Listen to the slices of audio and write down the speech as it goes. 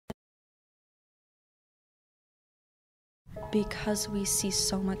because we see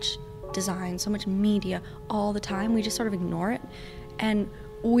so much design, so much media all the time, we just sort of ignore it. And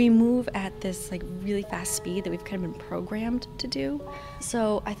we move at this like really fast speed that we've kind of been programmed to do.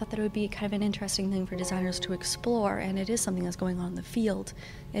 So I thought that it would be kind of an interesting thing for designers to explore, and it is something that's going on in the field,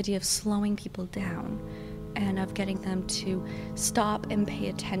 the idea of slowing people down and of getting them to stop and pay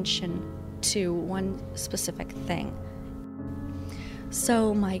attention to one specific thing.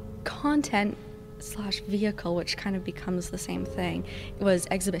 So my content / vehicle, which kind of becomes the same thing, was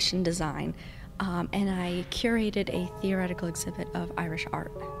exhibition design. And I curated a theoretical exhibit of Irish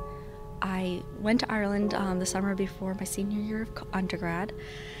art. I went to Ireland the summer before my senior year of undergrad.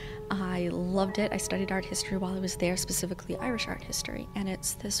 I loved it. I studied art history while I was there, specifically Irish art history. And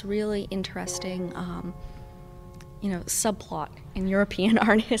it's this really interesting, subplot in European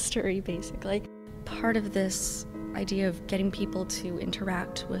art history, basically. Part of this idea of getting people to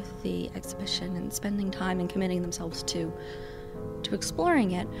interact with the exhibition and spending time and committing themselves to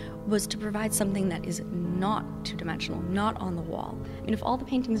exploring it was to provide something that is not two-dimensional, not on the wall. I mean, if all the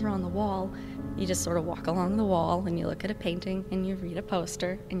paintings are on the wall, you just sort of walk along the wall and you look at a painting and you read a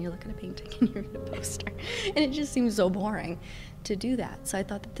poster and you look at a painting and you read a poster. And it just seems so boring to do that. So I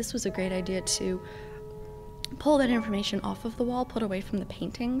thought that this was a great idea to pull that information off of the wall, put away from the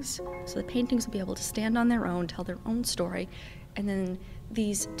paintings, so the paintings will be able to stand on their own, tell their own story, and then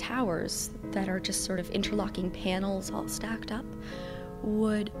these towers that are just sort of interlocking panels all stacked up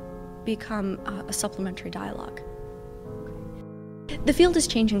would become a supplementary dialogue. The field is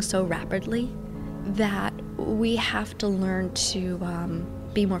changing so rapidly that we have to learn to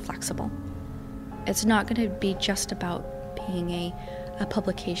be more flexible. It's not going to be just about being a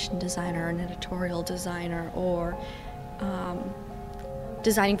publication designer, an editorial designer, or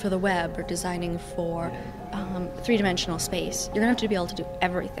designing for the web or designing for three-dimensional space. You're going to have to be able to do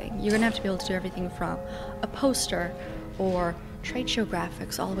everything. You're going to have to be able to do everything from a poster or trade show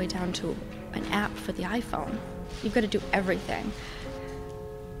graphics all the way down to an app for the iPhone. You've got to do everything.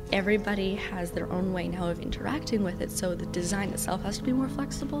 Everybody has their own way now of interacting with it, so the design itself has to be more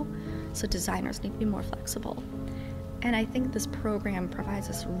flexible, so designers need to be more flexible. And I think this program provides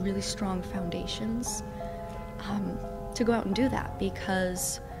us really strong foundations to go out and do that,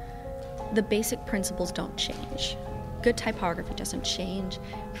 because the basic principles don't change. Good typography doesn't change.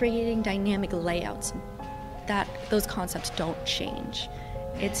 Creating dynamic layouts, those concepts don't change.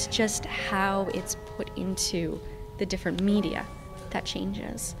 It's just how it's put into the different media that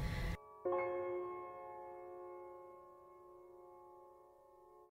changes.